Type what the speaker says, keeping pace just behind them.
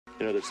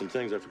You know, there's some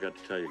things I forgot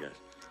to tell you guys,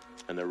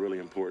 and they're really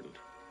important.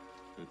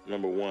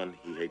 Number one,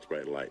 he hates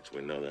bright lights.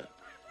 We know that.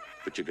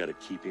 But you got to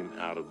keep him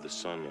out of the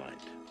sunlight.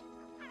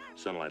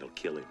 Sunlight will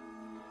kill him.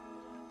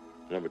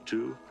 Number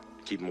two,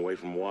 keep him away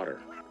from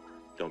water.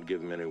 Don't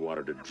give him any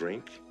water to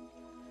drink.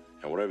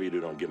 And whatever you do,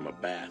 don't give him a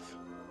bath.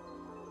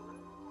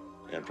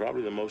 And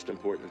probably the most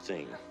important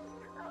thing,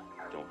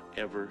 don't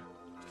ever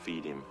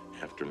feed him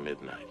after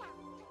midnight.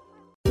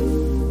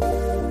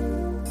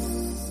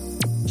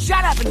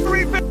 Shut up and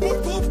refill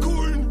more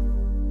popcorn!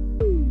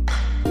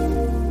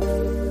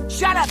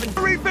 Shut up and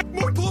refill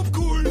more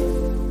popcorn!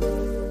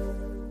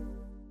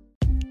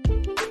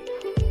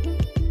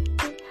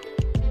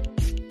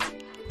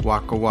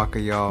 Waka waka,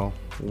 y'all.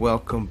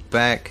 Welcome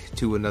back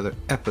to another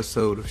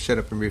episode of Shut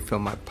Up and Refill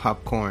My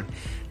Popcorn.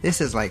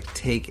 This is like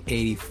take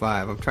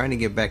 85. I'm trying to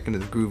get back into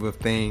the groove of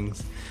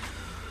things.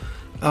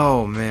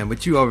 Oh man,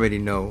 but you already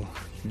know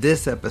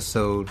this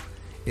episode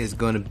is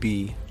going to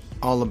be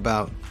all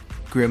about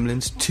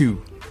Gremlins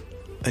 2,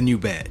 a new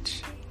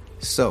batch.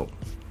 So,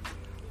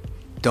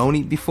 don't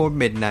eat before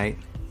midnight,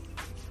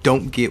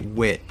 don't get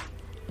wet,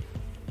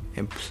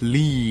 and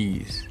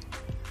please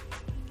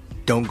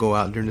don't go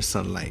out during the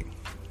sunlight.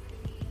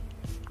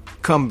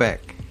 Come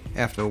back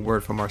after a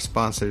word from our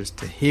sponsors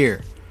to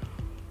hear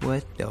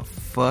what the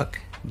fuck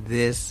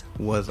this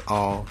was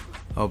all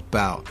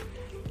about.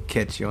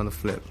 Catch you on the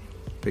flip.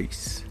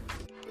 Peace.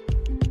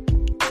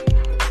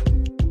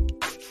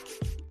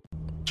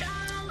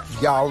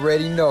 Y'all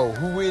already know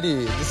who it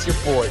is. It's your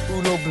boy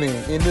Uno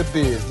Bling in the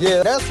biz.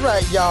 Yeah, that's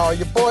right, y'all.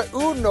 Your boy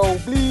Uno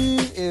Bling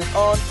is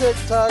on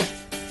TikTok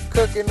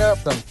cooking up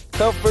some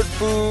comfort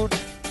food.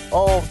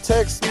 Oh,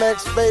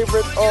 Tex-Mex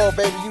favorite. Oh,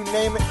 baby, you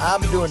name it,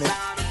 I'm doing it.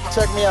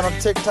 Check me out on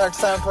TikTok,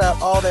 SoundCloud,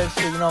 all that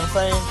shit, you know what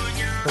I'm saying?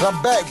 Cause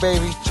I'm back,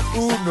 baby.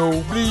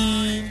 Uno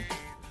Bling.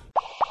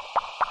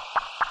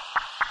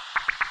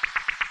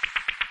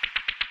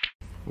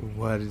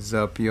 What is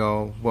up,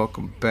 y'all?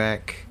 Welcome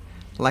back.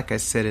 Like I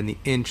said in the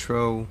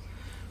intro,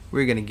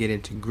 we're going to get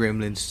into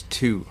Gremlins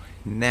 2.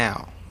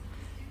 Now,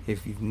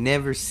 if you've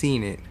never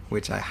seen it,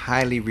 which I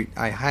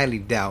highly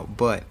doubt,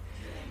 but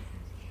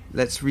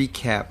let's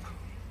recap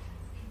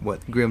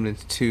what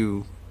Gremlins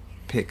 2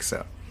 picks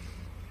up.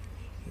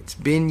 It's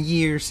been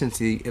years since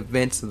the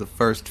events of the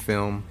first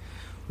film,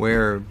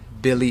 where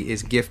Billy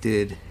is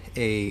gifted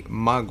a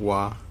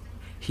Magua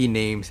he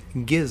names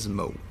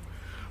Gizmo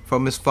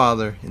from his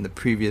father in the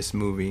previous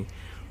movie,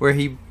 where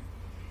he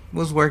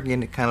was working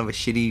in kind of a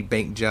shitty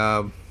bank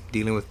job,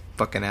 dealing with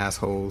fucking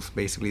assholes,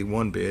 basically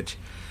one bitch.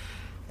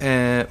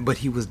 But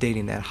he was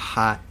dating that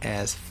hot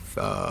ass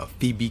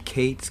Phoebe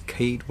Kate,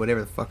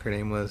 whatever the fuck her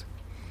name was.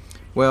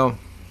 Well,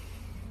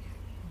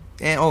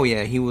 and oh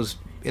yeah, he was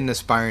an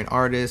aspiring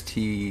artist.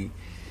 He,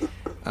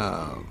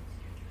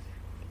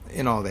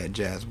 and all that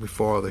jazz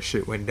before all the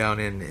shit went down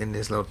in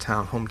this little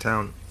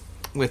hometown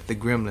with the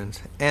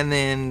Gremlins. And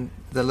then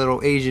the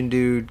little Asian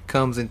dude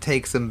comes and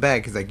takes him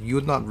back. He's like, "You're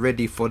not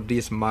ready for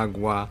this,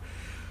 Magua.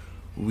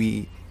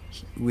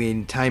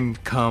 When time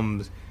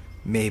comes,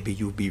 maybe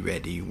you'll be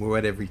ready," or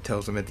whatever he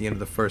tells him at the end of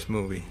the first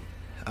movie.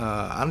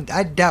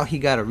 I doubt he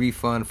got a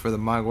refund for the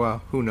Magua.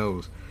 Who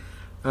knows?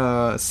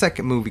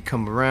 Second movie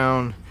come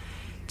around,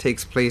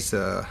 takes place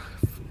a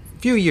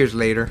few years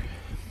later.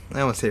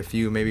 I won't say a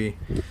few, maybe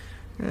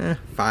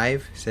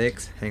 5,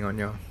 6. Hang on,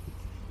 y'all.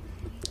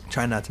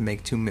 Try not to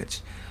make too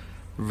much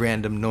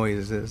random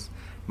noises.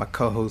 My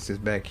co-host is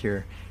back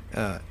here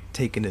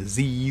taking a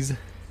Z's,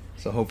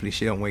 so hopefully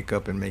she don't wake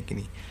up and make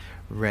any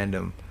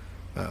random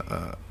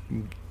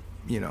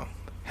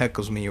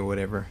heckles me or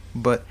whatever.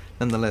 But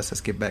nonetheless, let's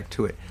get back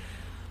to it.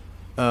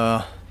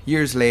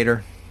 Years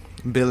later,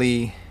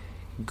 Billy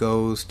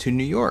goes to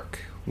New York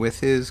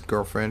with his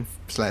girlfriend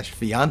 /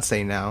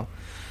 fiance now.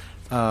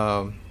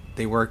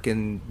 They work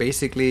in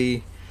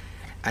basically,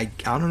 I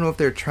don't know if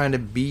they're trying to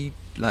be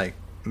like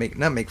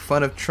not make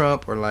fun of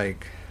Trump or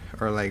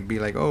be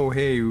like, oh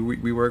hey,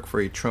 we work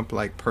for a Trump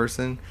like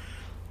person.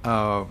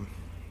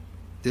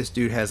 This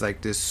dude has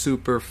like this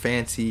super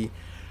fancy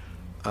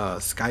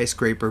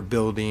skyscraper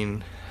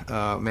building.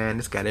 Man,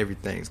 it's got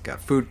everything. It's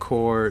got food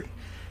court.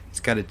 It's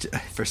got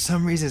for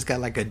some reason it's got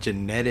like a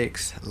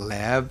genetics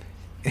lab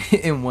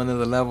in one of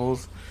the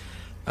levels.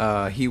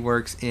 He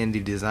works in the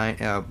design.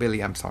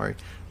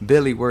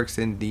 Billy works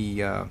in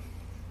the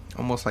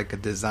almost like a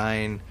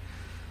design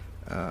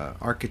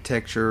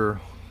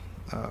architecture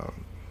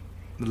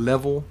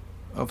level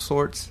of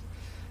sorts.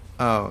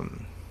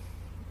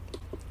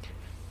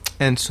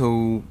 And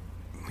so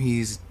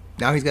he's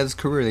got his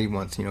career that he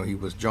wants. You know, he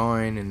was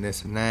drawing and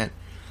this and that.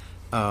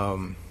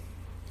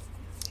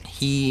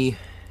 He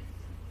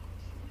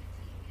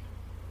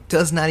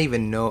does not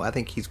even know. I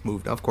think he's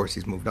moved. Of course,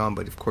 he's moved on,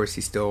 but of course,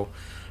 he still,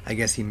 I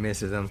guess, he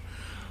misses him.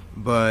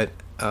 But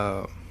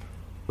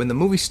when the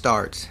movie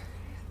starts,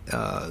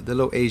 the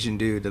little Asian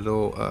dude, the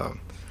little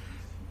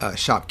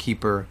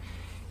shopkeeper,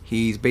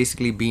 he's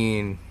basically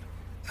being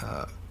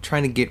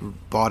trying to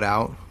get bought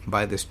out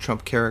by this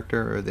Trump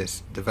character or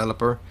this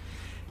developer,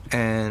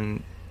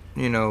 and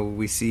you know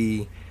we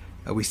see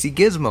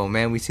Gizmo,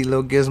 man. We see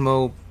little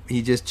Gizmo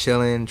he just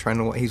chilling,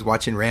 he's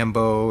watching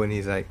Rambo, and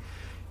he's like,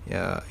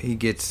 yeah, he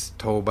gets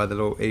told by the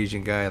little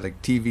Asian guy,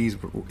 like, TV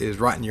is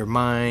rotting your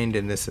mind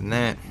and this and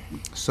that.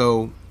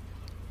 So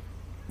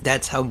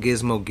that's how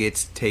Gizmo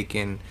gets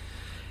taken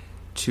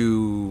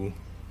to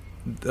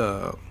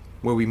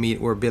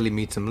where Billy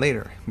meets him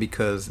later,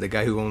 because the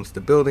guy who owns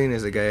the building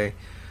is a guy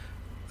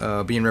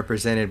being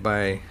represented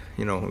by,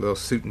 little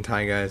suit and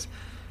tie guys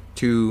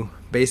to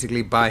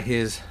basically buy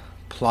his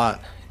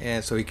plot,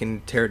 and so he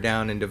can tear it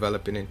down and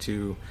develop it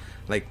into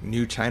like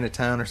New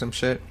Chinatown or some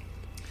shit.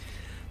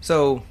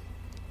 So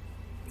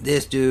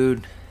this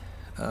dude,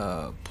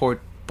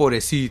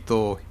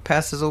 Pobrecito,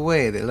 passes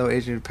away. The little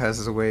Asian dude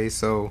passes away.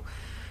 So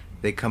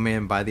they come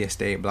in, buy the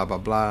estate, blah blah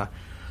blah.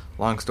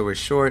 Long story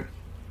short,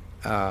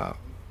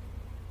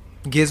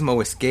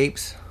 Gizmo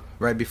escapes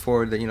right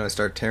before they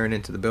start tearing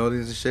into the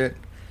buildings and shit,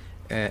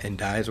 and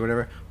dies or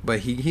whatever. But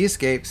he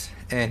escapes,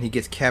 and he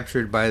gets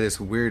captured by this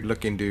weird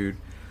looking dude.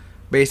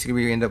 Basically,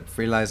 we end up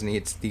realizing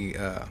it's the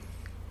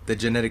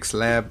genetics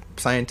lab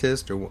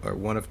scientist, or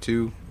one of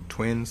two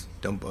twins,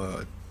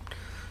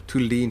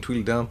 Tweedledee and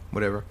Tweedledum,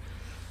 whatever.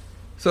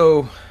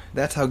 So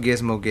that's how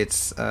Gizmo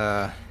gets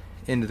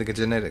into the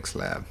genetics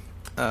lab.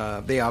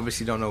 They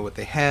obviously don't know what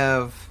they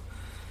have.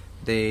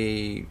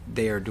 They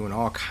are doing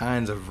all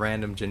kinds of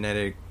random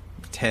genetic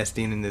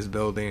testing in this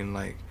building.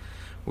 Like,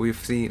 we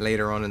see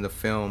later on in the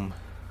film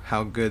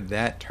how good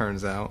that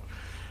turns out.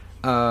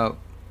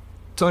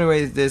 So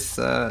anyways, this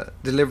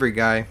delivery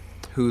guy,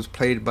 who's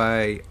played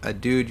by a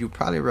dude you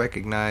probably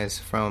recognize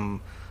from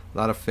a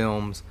lot of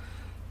films.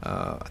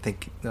 I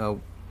think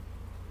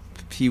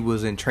he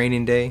was in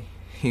Training Day.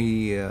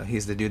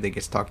 He's the dude that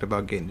gets talked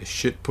about getting the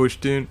shit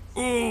pushed in.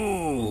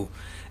 Ooh,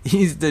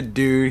 he's the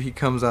dude. He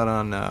comes out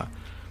on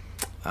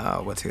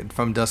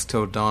From Dusk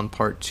Till Dawn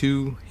Part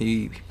 2.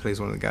 He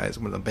plays one of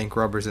the bank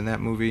robbers in that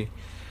movie.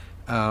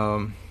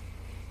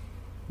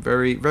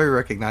 Very, very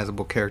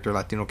recognizable character,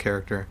 Latino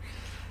character.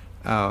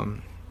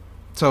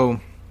 So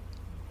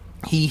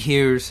he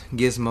hears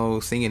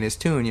Gizmo singing his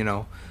tune,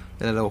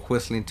 that little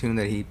whistling tune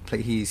that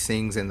he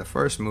sings in the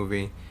first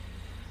movie.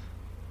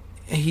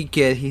 And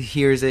he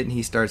hears it, and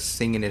he starts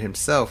singing it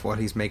himself while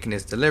he's making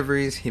his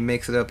deliveries. He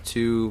makes it up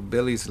to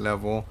Billy's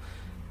level,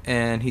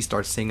 and he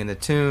starts singing the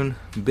tune.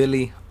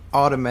 Billy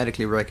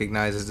automatically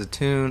recognizes the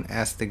tune,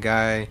 asks the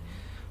guy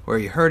where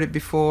he heard it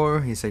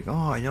before. He's like,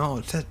 oh,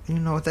 it's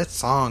that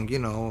song,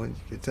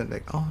 It's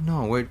like, oh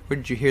no, where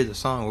did you hear the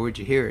song? Where did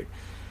you hear it?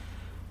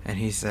 And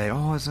he said,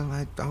 oh,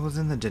 I was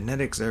in the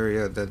genetics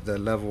area, the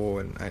level,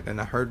 and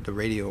I heard the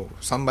radio.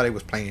 Somebody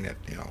was playing it,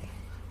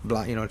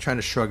 trying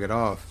to shrug it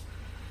off.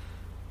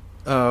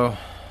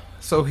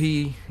 So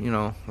he,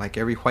 like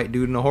every white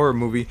dude in a horror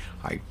movie,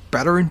 I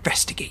better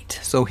investigate.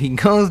 So he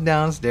goes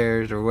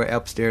downstairs or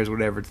upstairs,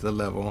 whatever, to the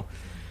level,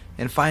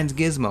 and finds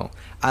Gizmo.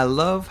 I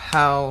love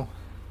how,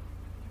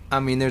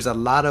 there's a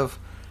lot of,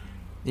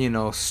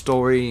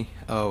 story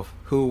of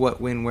who,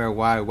 what, when, where,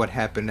 why, what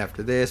happened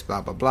after this,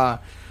 blah, blah, blah.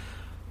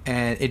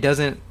 And it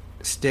doesn't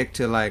stick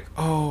to like,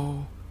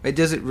 oh, it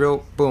does it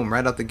real, boom,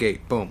 right out the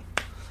gate, boom.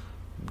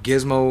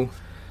 Gizmo,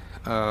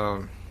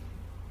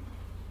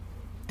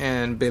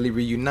 and Billy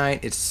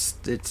reunite.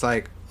 It's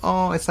like,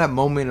 oh, it's that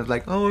moment of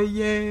like, oh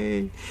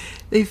yay,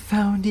 they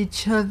found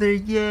each other,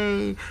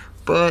 yay.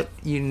 But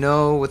you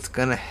know what's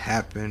gonna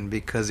happen,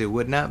 because it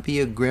would not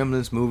be a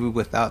Gremlins movie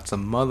without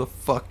some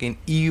motherfucking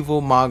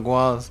evil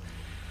Mogwais.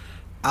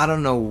 I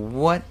don't know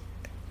what.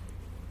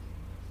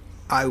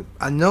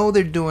 I know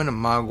they're doing a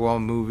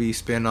Mogwai movie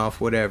spinoff,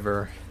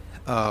 whatever.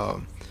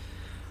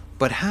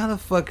 But how the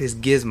fuck is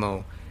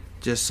Gizmo,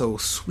 just so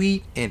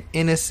sweet and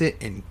innocent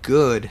and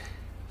good,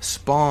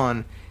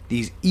 spawn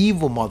these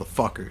evil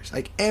motherfuckers?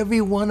 Like,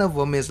 every one of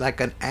them is like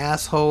an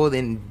asshole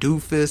and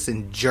doofus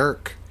and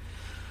jerk.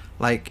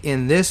 Like,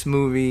 in this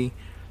movie,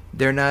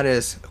 they're not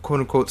as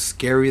quote unquote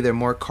scary. They're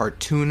more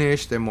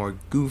cartoonish. They're more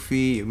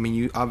goofy.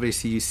 You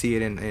obviously see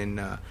it in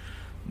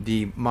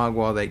the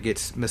Mogwai that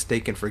gets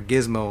mistaken for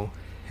Gizmo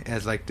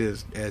as like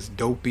this, as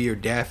Dopey or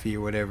Daffy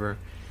or whatever.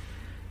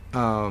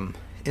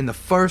 In the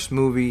first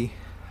movie,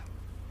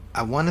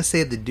 I want to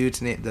say the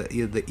dude's name,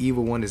 the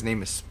evil one, his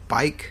name is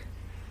Spike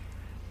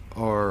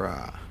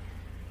or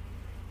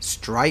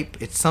Stripe.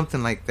 It's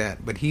something like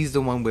that. But he's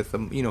the one with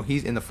the,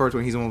 he's in the first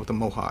one. He's the one with the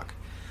mohawk.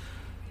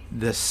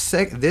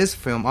 This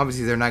film,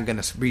 obviously they're not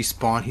gonna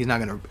respawn. He's not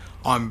gonna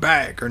I'm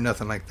back or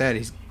nothing like that.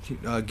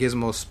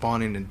 Gizmo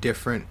spawning a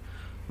different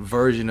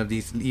version of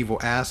these evil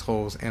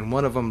assholes, and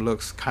one of them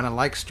looks kind of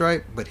like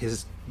Stripe, but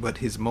his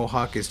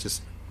mohawk is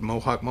just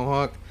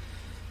mohawk.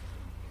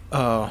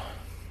 And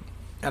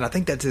I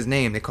think that's his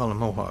name. They call him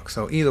Mohawk.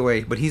 So either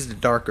way, but he's the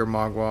darker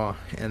Mogwai.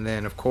 And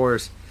then of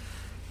course,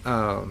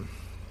 so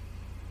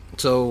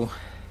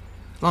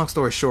long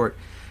story short,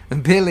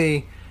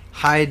 Billy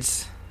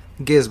hides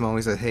Gizmo.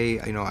 He said, hey,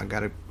 I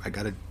got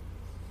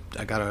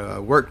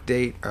a work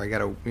date, or I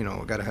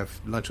gotta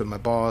have lunch with my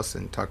boss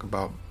and talk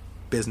about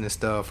business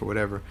stuff or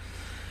whatever.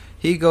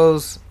 He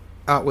goes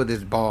out with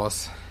his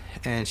boss,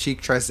 and she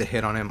tries to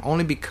hit on him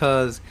only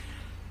because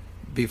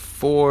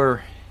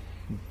before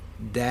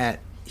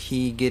that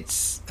he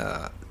gets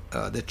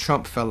the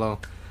Trump fellow.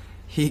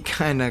 He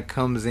kind of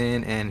comes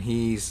in and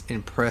he's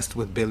impressed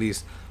with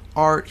Billy's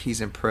art.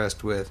 He's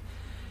impressed with,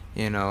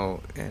 and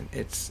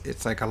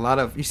it's like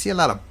you see a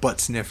lot of butt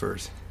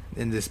sniffers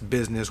in this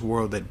business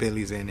world that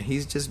Billy's in.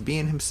 He's just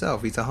being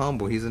himself. He's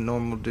he's a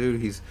normal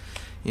dude. He's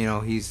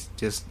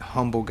just a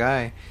humble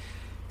guy.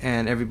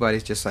 And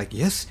everybody's just like,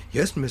 yes,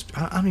 Mr.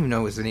 I don't even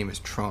know his name is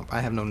Trump. I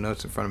have no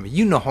notes in front of me.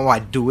 You know how I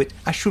do it.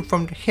 I shoot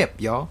from the hip,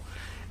 y'all.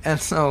 And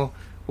so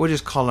we'll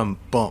just call him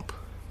Bump,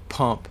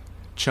 Pump,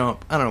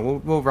 Chump. I don't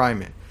know. We'll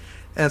rhyme it.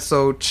 And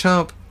so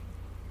Chump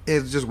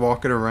is just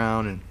walking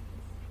around and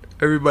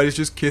everybody's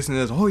just kissing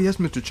us. Oh, yes,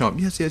 Mr.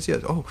 Chump. Yes.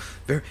 Oh,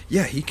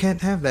 he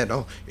can't have that.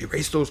 Oh,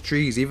 erase those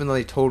trees, even though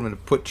they told him to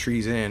put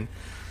trees in.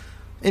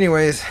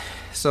 Anyways,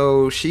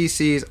 so she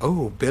sees,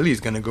 oh, Billy's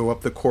going to go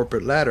up the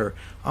corporate ladder.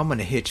 I'm going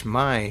to hitch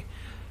my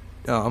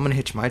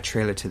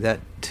trailer to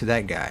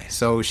that guy.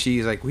 So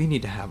she's like, we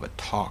need to have a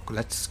talk.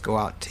 Let's go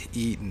out to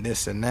eat and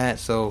this and that.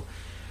 So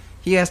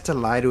he has to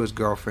lie to his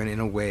girlfriend in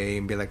a way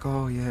and be like,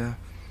 oh, yeah,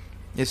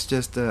 it's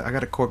just, I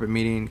got a corporate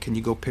meeting. Can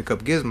you go pick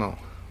up Gizmo?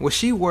 Well,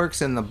 she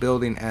works in the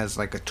building as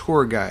like a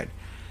tour guide.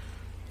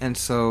 And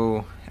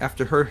so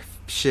after her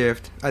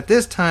shift, at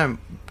this time,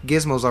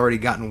 Gizmo's already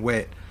gotten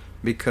wet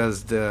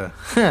because the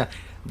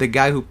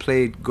guy who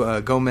played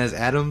Gomez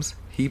Adams,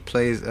 he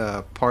plays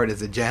a part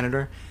as a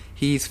janitor.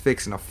 He's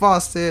fixing a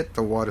faucet.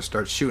 The water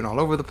starts shooting all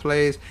over the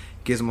place.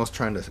 Gizmo's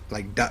trying to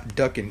like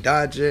duck and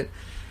dodge it.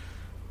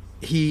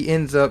 He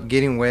ends up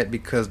getting wet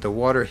because the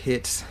water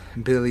hits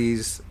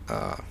Billy's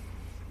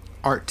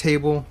art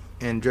table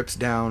and drips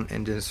down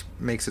and just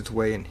makes its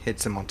way and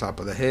hits him on top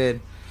of the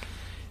head.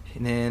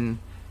 And then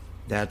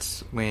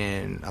that's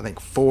when I think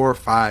 4 or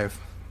 5,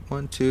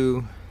 1,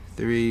 2,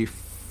 3,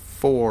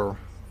 4.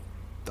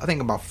 I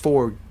think about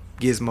 4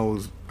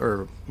 Gizmos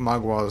or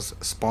Mogwais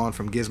spawn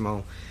from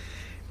Gizmo,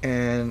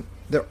 and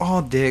they're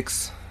all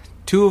dicks.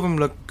 2 of them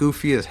look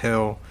goofy as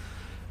hell.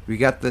 We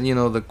got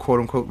the quote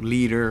unquote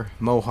leader,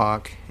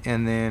 Mohawk,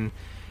 and then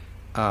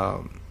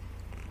kind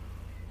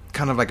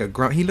of like a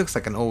grump. He looks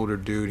like an older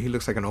dude. He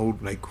looks like an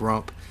old like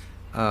grump.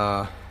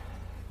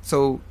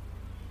 So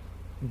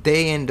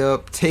they end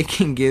up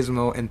taking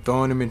Gizmo and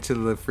throwing him into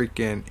the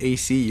freaking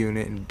AC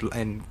unit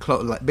and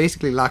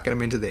basically locking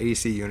him into the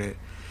AC unit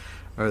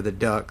or the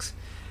ducts.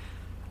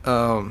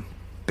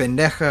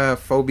 Pendeja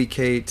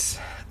phobicates.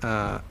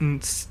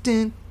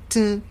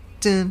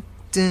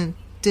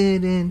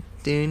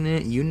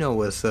 You know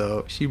what's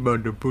up. She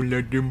about to pull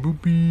out them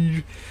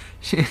boobies.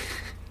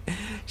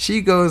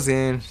 She goes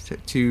in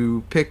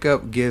to pick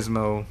up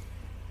Gizmo,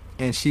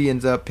 and she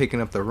ends up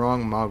picking up the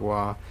wrong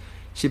Mogwai.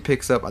 She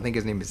picks up, I think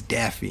his name is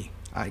Daffy.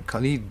 I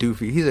call he's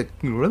doofy.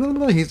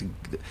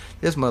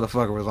 This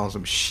motherfucker was on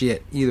some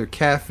shit, either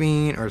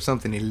caffeine or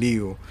something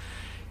illegal.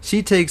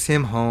 She takes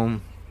him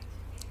home.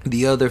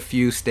 The other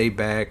few stay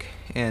back,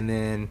 and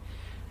then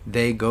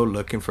they go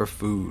looking for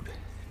food.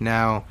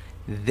 Now,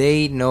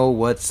 they know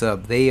what's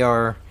up. They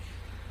are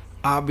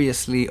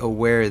obviously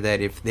aware that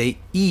if they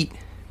eat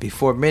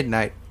before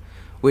midnight,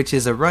 which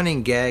is a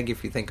running gag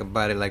if you think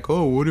about it, like,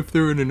 oh, what if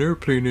they're in an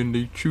airplane and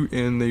they shoot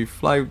and they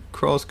fly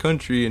cross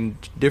country in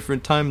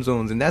different time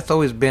zones? And that's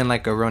always been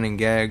like a running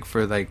gag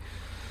for like,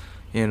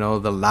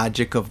 the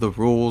logic of the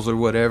rules or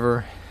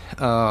whatever.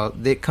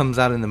 It comes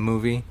out in the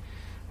movie.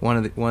 One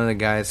of the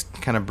guys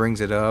kind of brings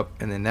it up,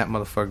 and then that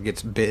motherfucker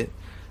gets bit.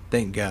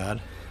 Thank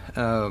God.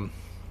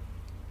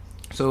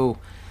 So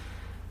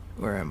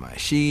where am I?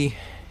 She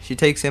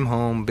takes him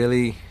home.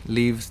 Billy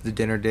leaves the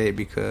dinner date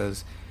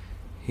because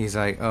he's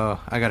like,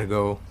 I gotta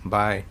go.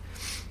 Bye.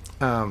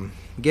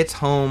 Gets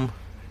home.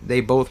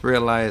 They both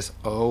realize,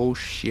 oh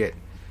shit,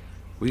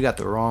 we got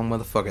the wrong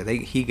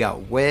motherfucker. He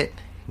got wet.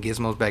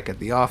 Gizmo's back at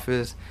the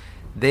office.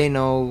 They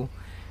know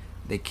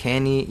they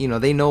can't eat.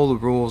 They know the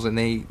rules, and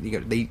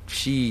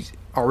she's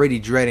already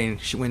dreading.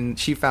 When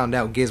she found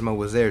out Gizmo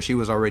was there, she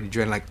was already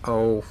dreading, like,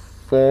 oh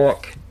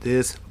fuck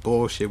this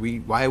bullshit.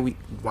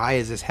 Why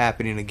is this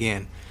happening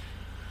again?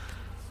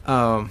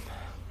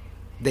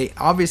 They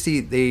obviously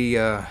they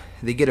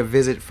get a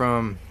visit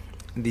from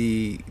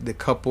the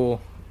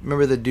couple.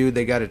 Remember the dude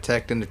they got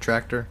attacked in the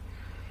tractor?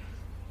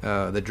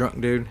 The drunk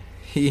dude.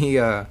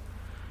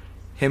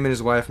 Him and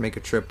his wife make a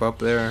trip up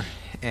there,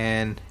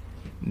 and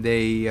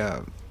they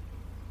I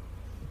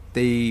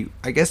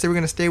guess they were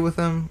gonna stay with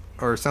him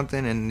or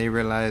something, and they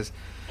realize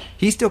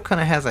he still kind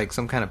of has like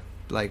some kind of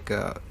like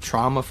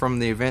trauma from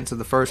the events of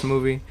the first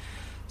movie,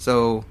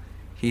 so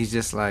he's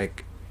just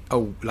like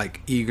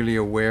eagerly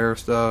aware of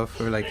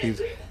stuff, or like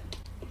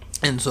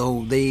and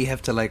so they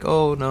have to like,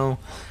 oh no,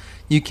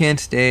 you can't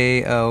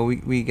stay.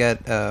 We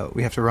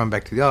have to run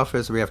back to the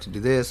office. We have to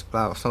do this.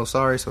 Wow, so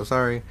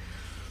sorry.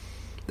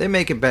 They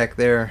make it back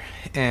there,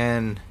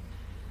 and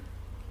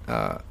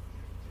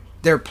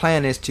their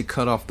plan is to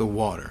cut off the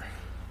water.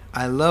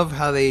 I love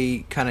how they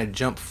kind of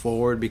jump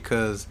forward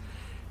because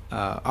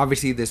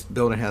obviously this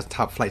building has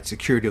top flight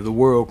security of the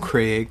world,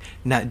 Craig,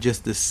 not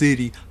just the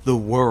city, the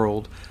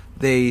world.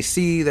 They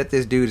see that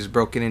this dude is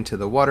broken into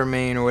the water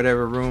main or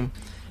whatever room,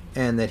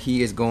 and that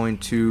he is going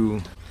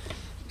to.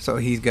 So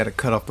he's got to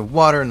cut off the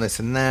water and this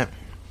and that.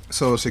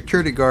 So a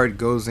security guard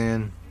goes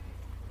in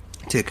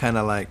to kind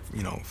of like,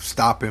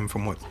 stop him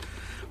from what.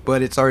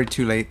 But it's already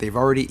too late. They've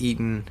already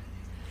eaten,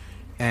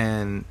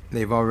 and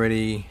they've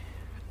already,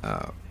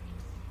 I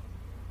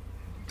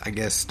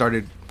guess,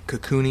 started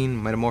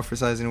cocooning,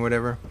 metamorphosizing, or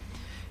whatever.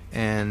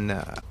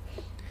 And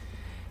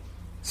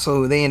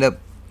so they end up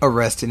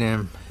arresting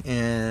him.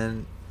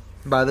 And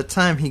by the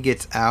time he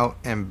gets out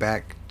and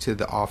back to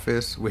the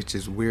office, which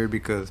is weird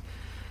because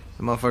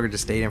the motherfucker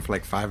just stayed in for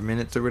like 5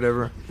 minutes or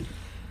whatever,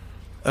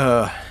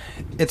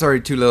 it's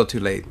already too little too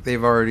late.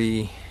 They've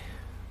already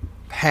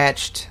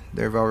hatched.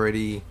 They've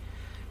already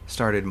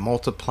started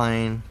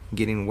multiplying,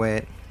 getting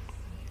wet,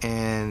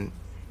 and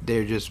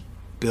they're just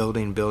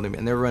building,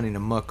 and they're running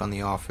amok on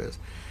the office.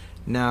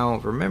 Now,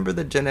 remember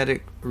the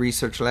genetic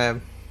research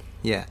lab?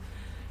 Yeah.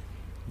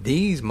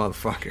 These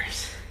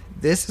motherfuckers.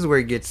 This is where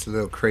it gets a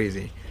little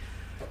crazy.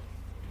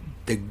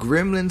 The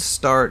gremlins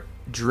start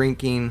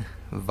drinking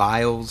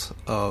vials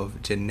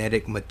of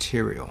genetic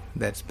material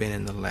that's been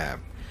in the lab.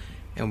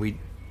 And we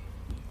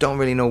don't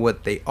really know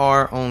what they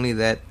are, only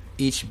that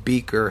each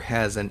beaker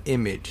has an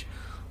image.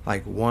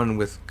 Like one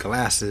with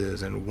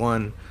glasses, and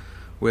one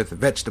with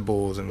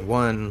vegetables, and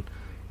one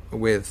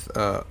with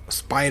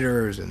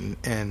spiders,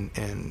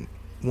 and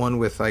one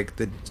with like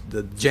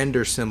the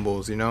gender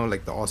symbols,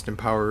 like the Austin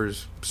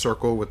Powers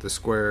circle with the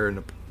square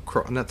and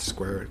not the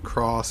square,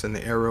 cross and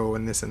the arrow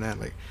and this and that.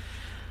 Like,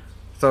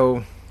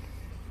 so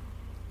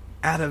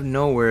out of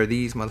nowhere,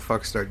 these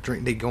motherfuckers start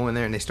drink. They go in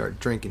there and they start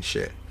drinking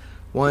shit.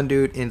 One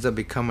dude ends up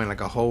becoming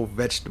like a whole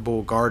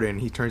vegetable garden.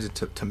 He turns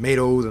into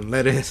tomatoes and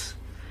lettuce.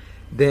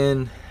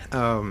 Then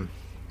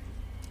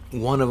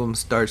one of them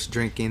starts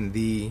drinking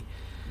the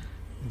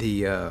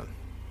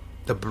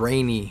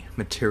brainy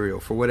material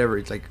for whatever.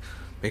 It's like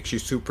makes you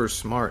super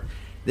smart.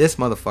 This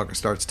motherfucker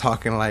starts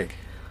talking like,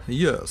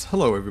 "Yes,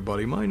 hello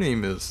everybody. My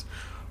name is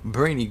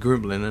Brainy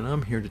Gremlin, and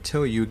I'm here to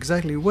tell you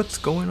exactly what's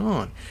going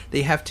on."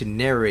 They have to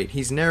narrate.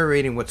 He's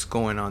narrating what's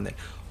going on there.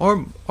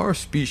 Our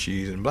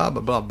species and blah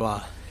blah blah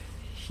blah.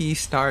 He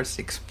starts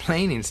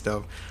explaining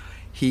stuff.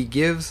 He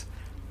gives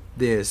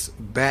this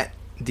bat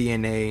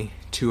DNA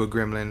to a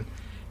gremlin,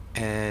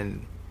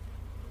 and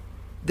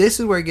this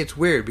is where it gets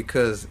weird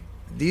because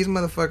these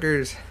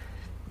motherfuckers,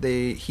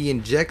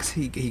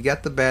 he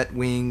got the bat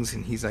wings,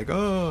 and he's like,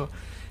 oh,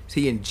 so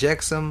he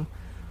injects them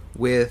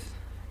with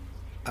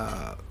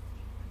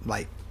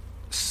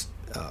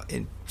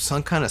in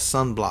some kind of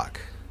sunblock,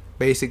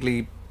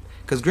 basically,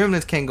 because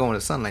gremlins can't go in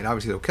the sunlight.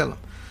 Obviously, they'll kill them.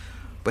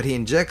 But he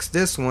injects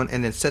this one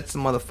and then sets the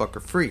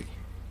motherfucker free.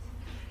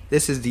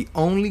 This is the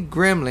only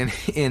gremlin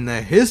in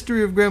the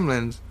history of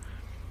gremlins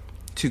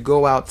to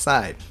go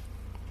outside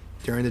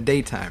during the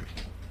daytime.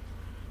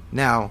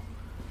 Now,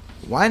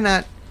 why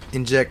not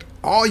inject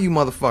all you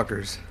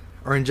motherfuckers?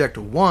 Or inject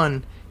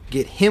one,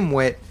 get him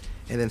wet,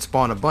 and then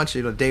spawn a bunch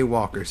of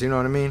daywalkers. You know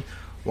what I mean?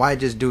 Why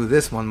just do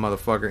this one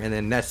motherfucker and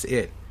then that's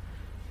it?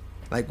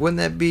 Like, wouldn't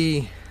that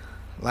be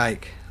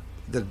like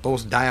the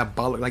most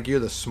diabolic? Like,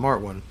 you're the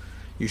smart one.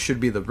 You should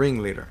be the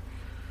ringleader.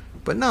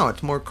 But no,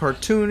 it's more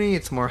cartoony.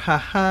 It's more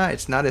haha.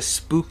 It's not as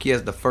spooky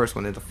as the first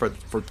one.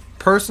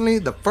 Personally,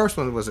 the first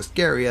one was as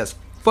scary as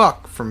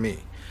fuck for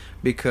me.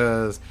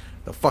 Because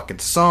the fucking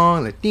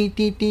song, the ding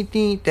ding ding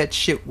ding, that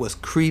shit was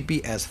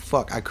creepy as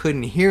fuck. I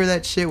couldn't hear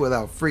that shit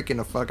without freaking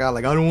the fuck out.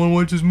 Like, I don't want to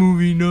watch this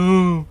movie,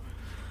 no.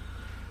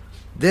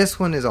 This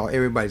one is all,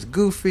 everybody's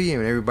goofy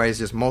and everybody's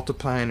just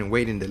multiplying and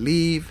waiting to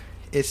leave.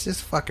 It's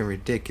just fucking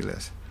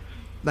ridiculous.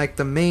 Like,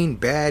 the main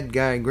bad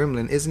guy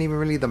gremlin isn't even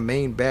really the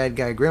main bad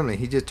guy gremlin.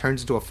 He just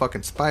turns into a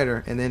fucking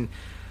spider, and then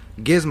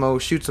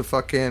Gizmo shoots a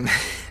fucking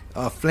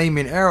a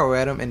flaming arrow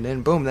at him, and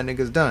then boom, that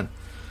nigga's done.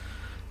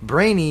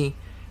 Brainy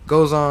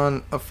goes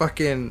on a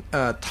fucking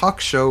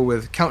talk show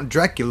with Count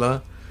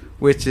Dracula,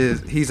 which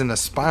is, he's an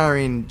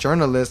aspiring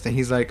journalist, and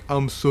he's like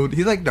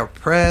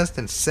depressed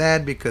and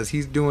sad because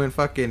he's doing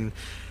fucking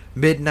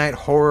midnight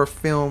horror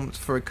films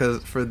for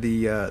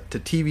the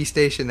TV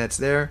station that's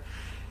there.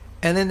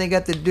 And then they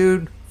got the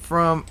dude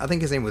from, I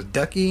think his name was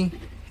Ducky,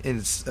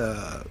 and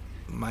the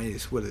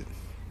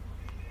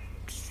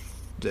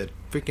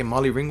freaking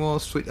Molly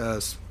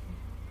Ringwald,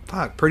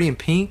 Pretty in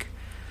Pink,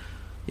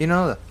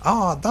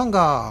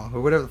 Dunga,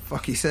 or whatever the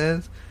fuck he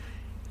says.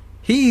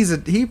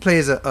 He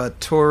plays a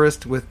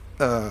tourist with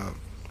a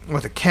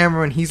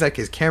camera, and he's like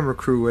his camera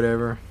crew,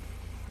 whatever.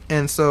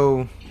 And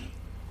so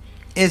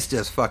it's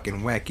just fucking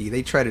wacky.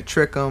 They try to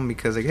trick him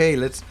because, like, hey,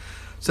 let's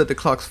set the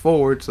clocks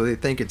forward, so they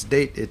think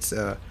it's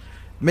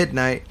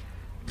midnight,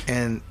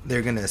 and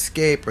they're gonna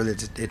escape, or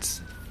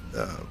it's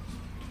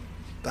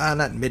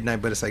not midnight,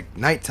 but it's like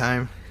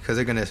nighttime, because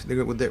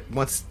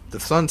once the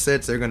sun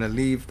sets, they're gonna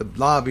leave the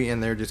lobby,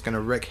 and they're just gonna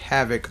wreak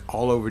havoc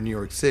all over New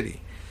York City.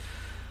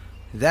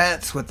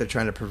 That's what they're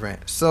trying to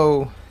prevent.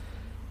 So,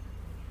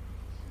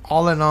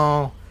 all in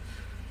all,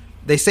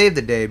 they save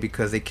the day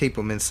because they keep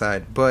them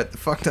inside. But the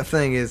fucked up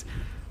thing is,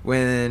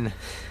 when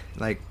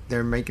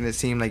they're making it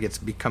seem like it's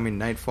becoming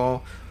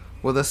nightfall,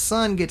 well, the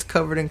sun gets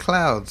covered in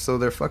clouds, so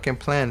their fucking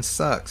plan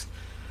sucks.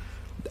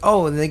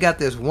 Oh, and they got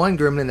this one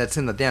gremlin that's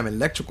in the damn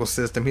electrical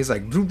system. He's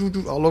like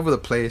all over the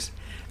place.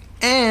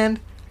 And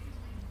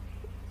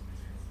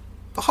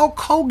Hulk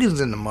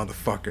Hogan's in the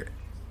motherfucker.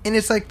 And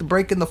it's like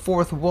breaking the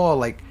fourth wall.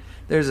 Like,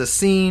 there's a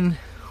scene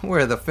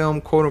where the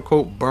film, quote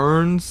unquote,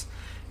 burns.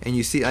 And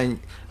you see,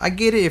 I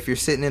get it if you're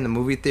sitting in the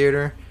movie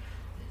theater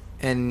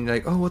and you're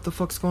like, oh, what the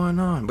fuck's going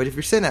on? But if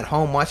you're sitting at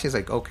home watching, it's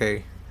like,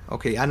 okay,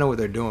 I know what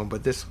they're doing,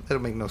 but that'll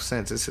make no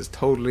sense. This is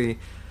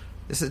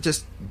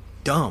just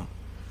dumb.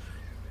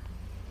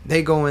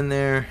 They go in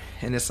there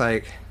and it's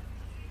like,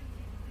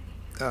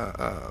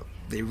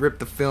 they rip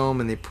the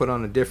film and they put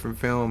on a different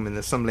film, and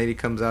then some lady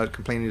comes out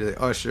complaining to the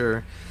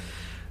usher.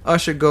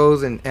 Usher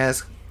goes and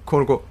asks, quote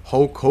unquote,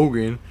 Hulk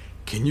Hogan,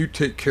 can you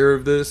take care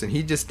of this? And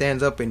he just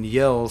stands up and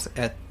yells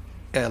at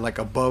like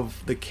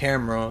above the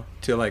camera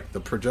to like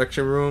the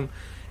projection room,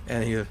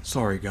 and he's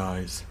sorry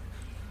guys.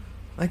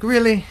 Like,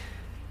 really?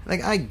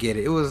 Like, I get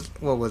it. It was,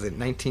 what was it,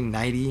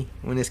 1990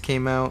 when this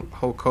came out?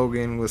 Hulk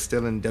Hogan was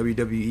still in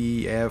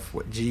WWE,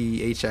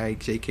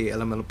 GHIJK,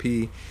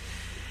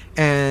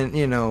 and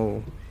you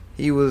know,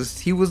 he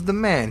was the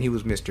man. He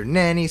was Mr.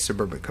 Nanny,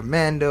 Suburban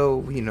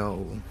Commando. You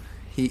know,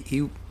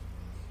 he.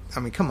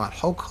 I mean, come on,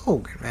 Hulk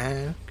Hogan,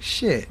 man.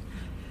 Shit,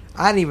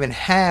 I didn't even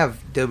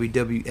have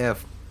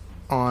WWF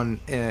on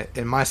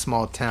in my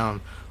small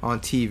town on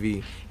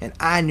TV, and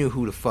I knew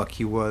who the fuck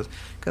he was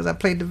because I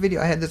played the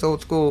video. I had this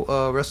old school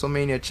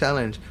WrestleMania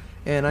challenge,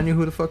 and I knew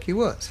who the fuck he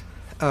was.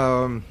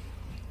 That's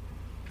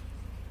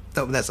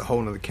a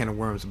whole nother can of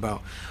worms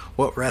about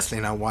what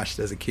wrestling I watched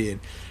as a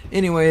kid.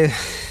 Anyway,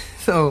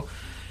 so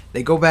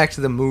they go back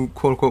to the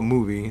quote unquote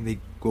movie. They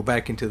go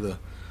back into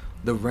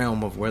the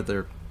realm of where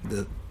the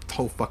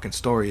whole fucking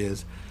story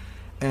is,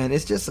 and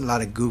it's just a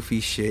lot of goofy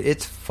shit.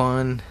 It's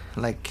fun.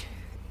 Like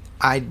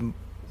I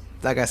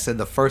said,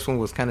 the first one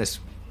was kind of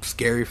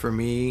scary for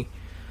me,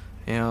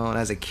 you know,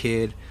 as a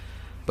kid,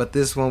 but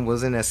this one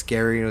wasn't as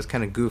scary. It was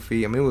kind of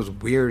goofy. I mean, it was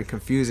weird and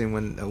confusing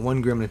when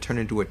one gremlin turned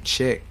into a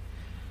chick,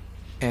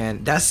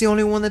 and that's the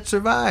only one that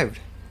survived.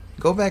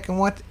 Go back and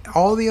watch.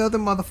 All the other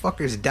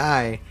motherfuckers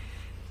die,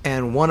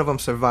 and one of them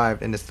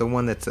survived, and it's the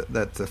one that's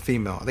a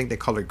female. I think they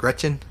call her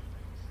Gretchen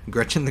the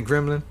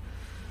Gremlin.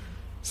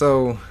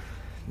 So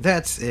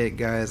that's it,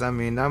 guys. I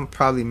mean, I'm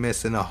probably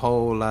missing a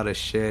whole lot of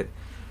shit.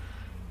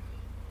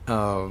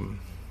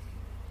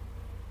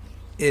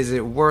 Is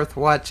it worth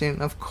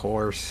watching? Of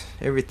course.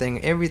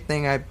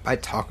 Everything I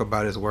talk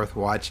about is worth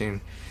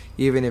watching,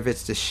 even if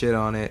it's to shit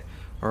on it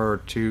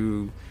or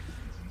to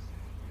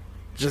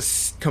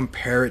just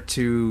compare it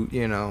to,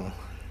 you know,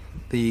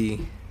 the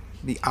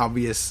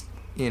obvious,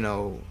 you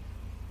know,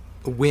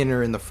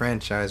 winner in the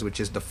franchise, which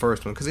is the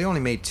first one, because they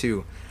only made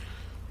 2.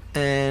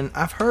 And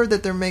I've heard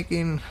that they're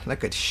making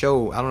like a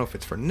show. I don't know if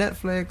it's for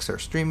Netflix or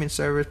streaming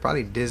service,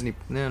 probably Disney.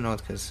 No,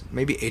 it's because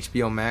maybe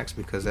HBO Max,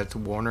 because that's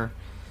Warner.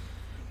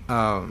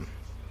 I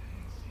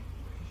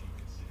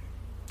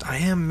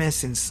am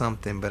missing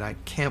something, but I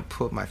can't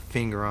put my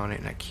finger on it,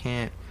 and I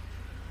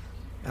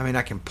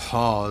can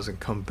pause and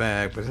come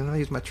back, but then I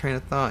lose my train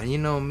of thought. And you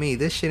know me,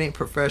 this shit ain't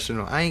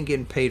professional. I ain't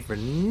getting paid for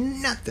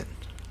nothing.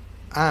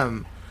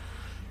 I'm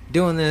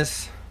doing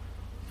this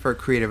for a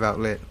creative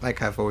outlet,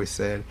 like I've always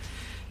said.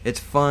 It's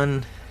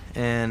fun,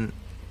 and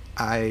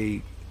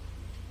I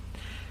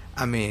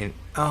mean,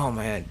 oh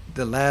man,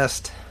 the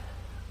last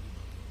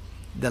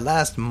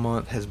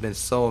month has been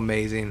so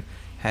amazing.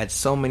 Had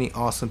so many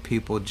awesome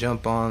people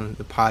jump on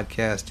the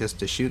podcast just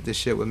to shoot the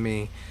shit with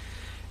me.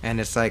 And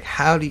it's like,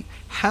 I mean,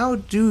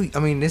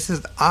 this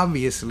is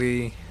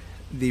obviously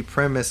the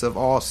premise of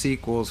all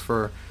sequels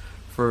for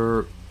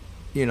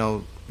you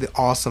know, the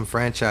awesome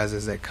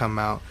franchises that come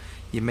out.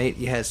 You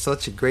had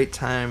such a great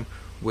time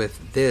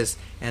with this,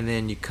 and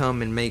then you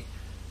come and make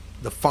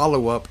the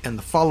follow-up, and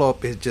the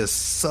follow-up is just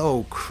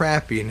so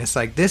crappy. And it's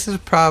like, this is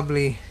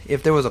probably,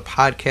 if there was a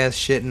podcast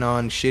shitting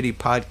on shitty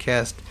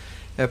podcast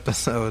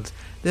episodes,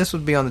 this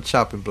would be on the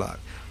chopping block.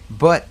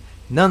 But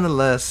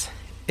nonetheless,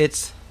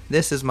 this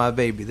is my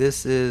baby.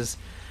 This is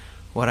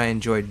what I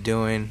enjoy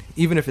doing,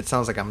 even if it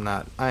sounds like I'm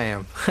not. I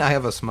am. I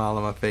have a smile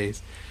on my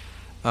face.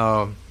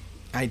 I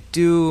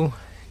do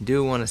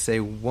want to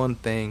say one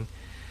thing.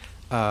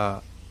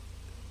 I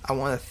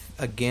want to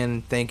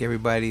again thank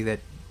everybody that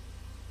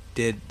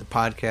did the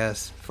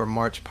podcast for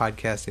March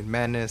Podcasting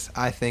Madness.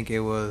 I think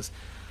it was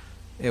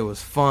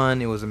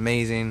fun. It was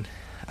amazing.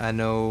 I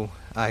know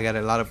I got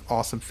a lot of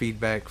awesome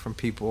feedback from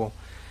people.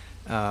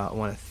 I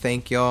want to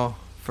thank y'all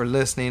for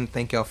listening.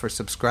 Thank y'all for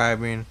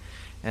subscribing.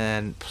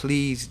 And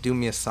please do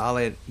me a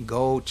solid.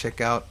 Go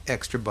check out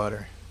Extra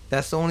Butter.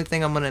 That's the only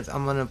thing I'm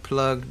gonna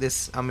plug.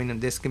 This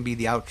can be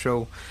the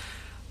outro.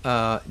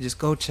 Just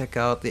go check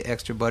out the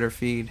Extra Butter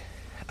feed.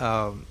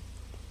 On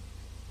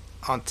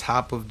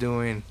top of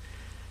doing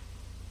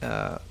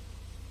the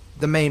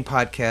main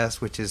podcast,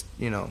 which is,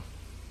 you know,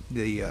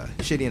 the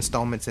shitty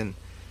installments and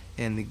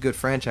the good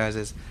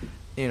franchises.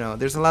 You know,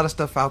 there's a lot of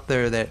stuff out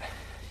there that,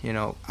 you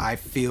know, I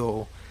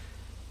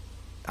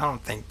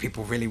don't think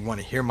people really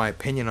want to hear my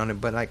opinion on it,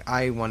 but like,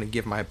 I want to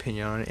give my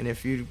opinion on it. And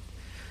if you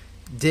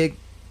dig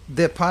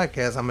that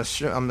podcast,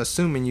 I'm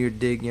assuming you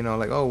dig,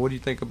 like, oh, what do you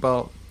think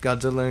about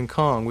Godzilla and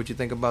Kong? What do you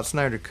think about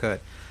Snyder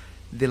Cut?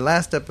 The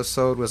last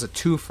episode was a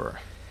twofer.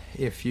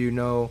 If you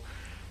know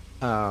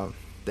the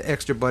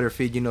Extra Butter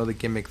feed, you know the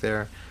gimmick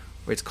there.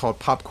 It's called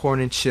Popcorn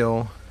and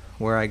Chill,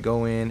 where I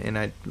go in and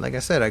I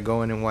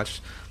go in and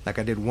watch, like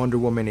I did Wonder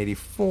Woman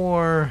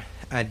 84.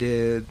 I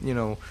did,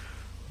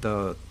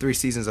 the 3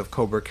 seasons of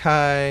Cobra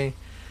Kai.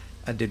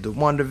 I did the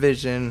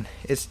WandaVision.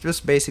 It's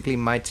just basically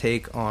my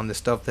take on the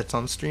stuff that's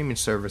on streaming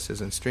services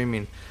and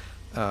streaming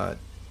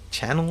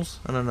channels.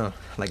 I don't know,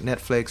 like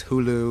Netflix,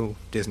 Hulu,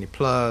 Disney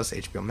Plus,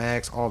 HBO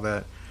Max, all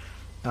that.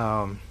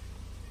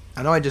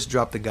 I know I just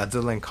dropped the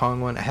Godzilla and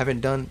Kong one. I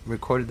haven't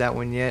recorded that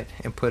one yet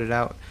and put it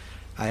out.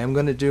 I am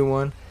gonna do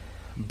one,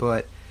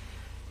 but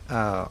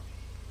I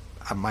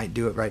might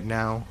do it right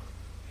now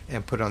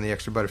and put it on the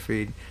Extra Butter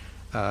feed.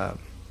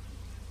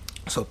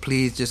 So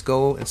please just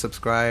go and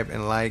subscribe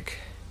and like.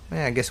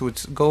 I guess it would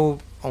go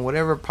on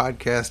whatever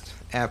podcast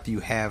app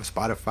you have,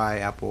 Spotify,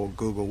 Apple,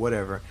 Google,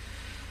 whatever.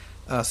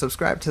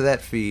 Subscribe to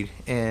that feed,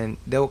 and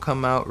they'll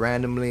come out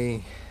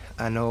randomly.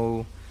 I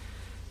know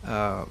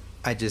I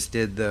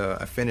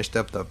finished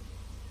up the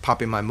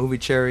Popping My Movie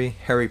Cherry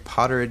Harry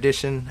Potter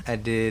edition. I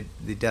did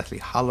the Deathly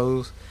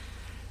Hallows.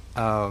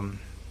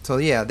 So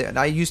yeah,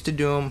 I used to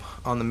do them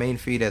on the main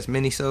feed as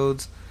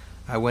minisodes.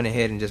 I went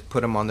ahead and just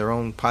put them on their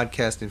own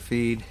podcasting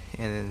feed,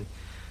 and then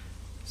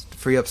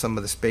free up some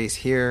of the space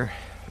here.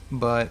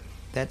 But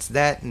that's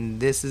that,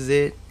 and this is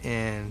it.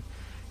 And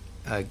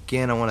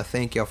again, I want to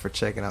thank y'all for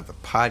checking out the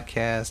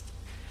podcast.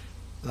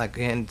 Like,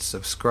 again,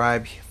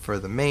 subscribe for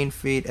the main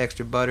feed,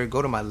 Extra Butter.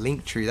 Go to my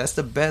Linktree. That's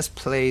the best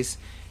place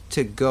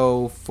to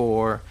go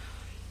for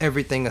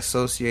everything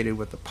associated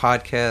with the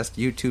podcast,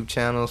 YouTube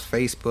channels,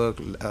 Facebook.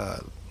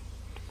 I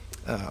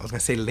was gonna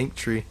say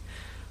Linktree.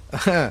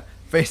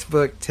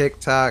 Facebook,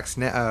 TikTok,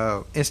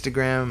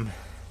 Instagram,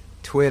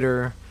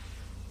 Twitter.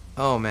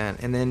 Oh man,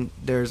 and then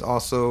there's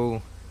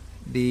also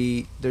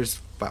there's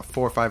about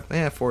 4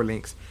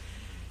 links.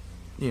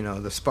 The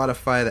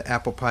Spotify, the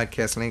Apple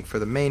Podcast link for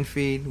the main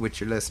feed,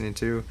 which you're listening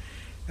to,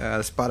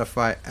 the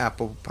Spotify,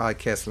 Apple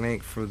Podcast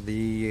link for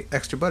the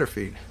Extra Butter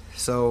feed.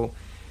 So,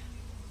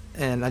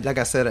 and like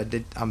I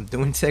said, I'm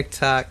doing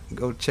TikTok.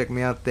 Go check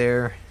me out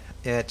there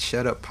at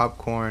Shut Up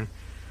Popcorn.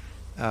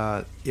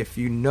 If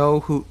you know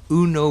who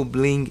Uno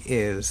Bling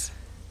is,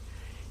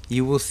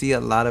 you will see a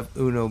lot of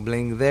Uno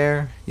Bling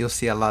there. You'll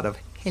see a lot of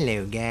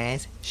hello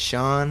guys,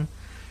 Sean.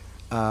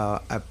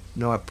 I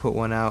know I put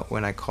one out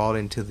when I called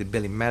into the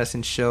Billy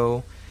Madison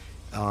show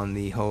on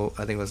the whole,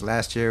 I think it was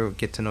last year,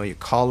 Get to Know Your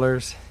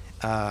Callers.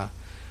 I'm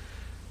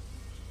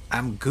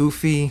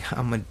goofy.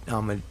 I'm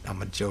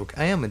a joke.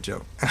 I am a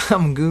joke.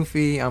 I'm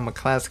goofy. I'm a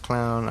class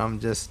clown.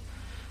 I'm just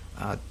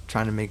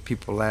trying to make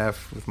people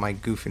laugh with my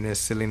goofiness,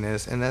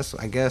 silliness, and that's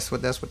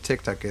what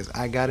TikTok is.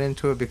 I got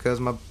into it because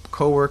my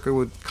coworker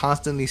would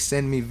constantly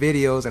send me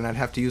videos, and I'd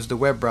have to use the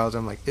web browser.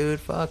 I'm like, dude,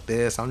 fuck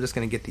this. I'm just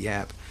gonna get the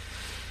app.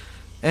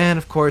 And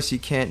of course, you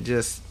can't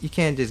just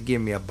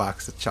give me a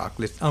box of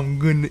chocolates. I'm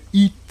gonna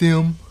eat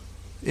them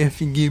if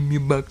you give me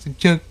a box of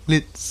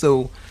chocolates.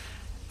 So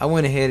I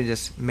went ahead and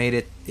just made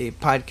it a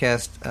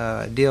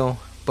podcast deal.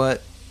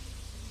 But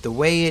the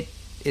way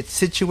it's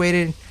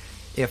situated,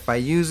 if I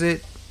use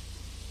it,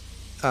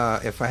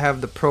 if I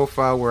have the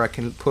profile where I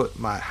can put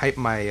my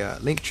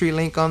Linktree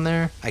link on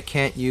there, I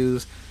can't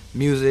use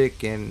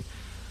music, and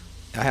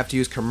I have to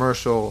use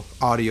commercial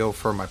audio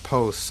for my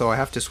posts. So I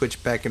have to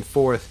switch back and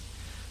forth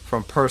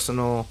from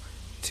personal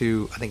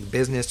to, I think,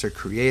 business or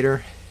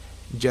creator,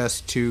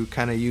 just to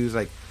kind of use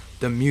like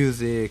the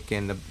music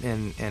and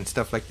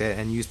stuff like that,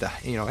 and use the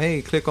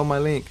hey, click on my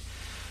link.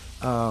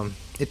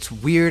 It's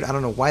weird. I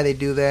don't know why they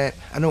do that.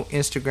 I know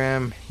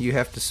Instagram, you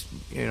have to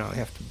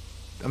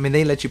I mean,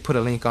 they let you put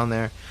a link on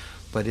there,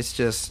 but it's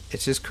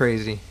just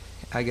crazy.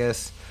 I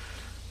guess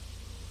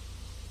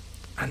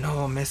I know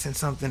I'm missing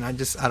something. I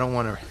don't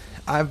want to.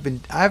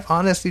 I've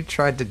honestly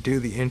tried to do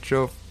the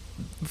intro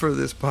for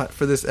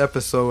this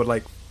episode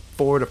like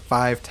 4 to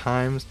 5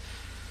 times,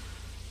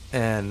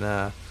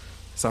 and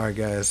sorry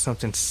guys,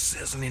 something's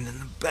sizzling in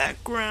the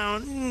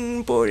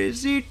background.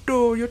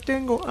 Pobrecito, yo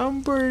tengo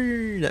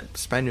hambre.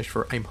 That's Spanish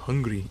for I'm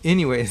hungry.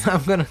 Anyways,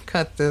 I'm gonna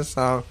cut this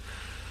off.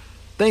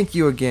 Thank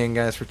you again,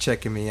 guys, for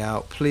checking me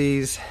out.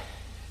 Please,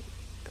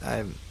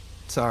 I'm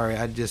sorry.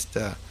 I just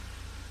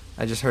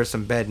heard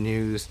some bad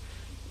news.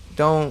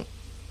 Don't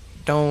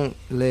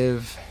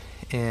live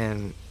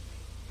in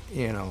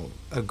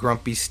a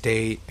grumpy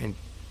state, and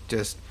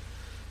just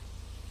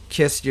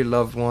kiss your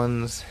loved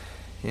ones.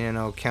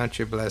 Count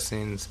your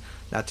blessings.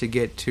 Not to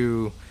get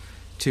too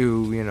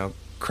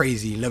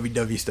crazy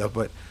lovey-dovey stuff,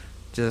 but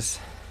just,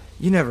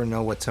 you never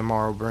know what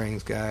tomorrow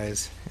brings,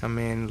 guys. I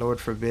mean,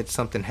 Lord forbid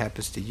something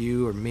happens to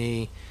you or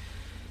me.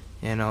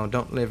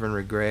 Don't live in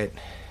regret.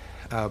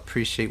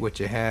 Appreciate what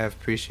you have.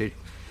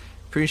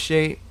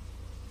 Appreciate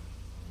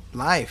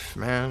life,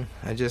 man.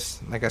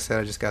 Like I said,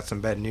 I just got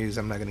some bad news.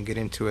 I'm not gonna get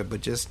into it,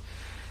 but just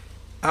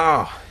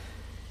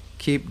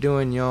keep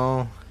doing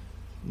y'all.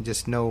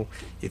 Just know,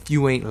 if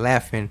you ain't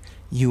laughing,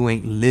 you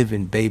ain't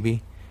living,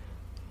 baby.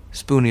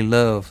 Spoonie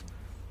Love.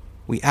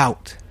 We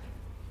out.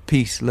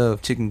 Peace,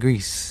 love, chicken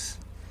grease.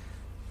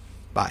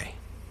 Bye.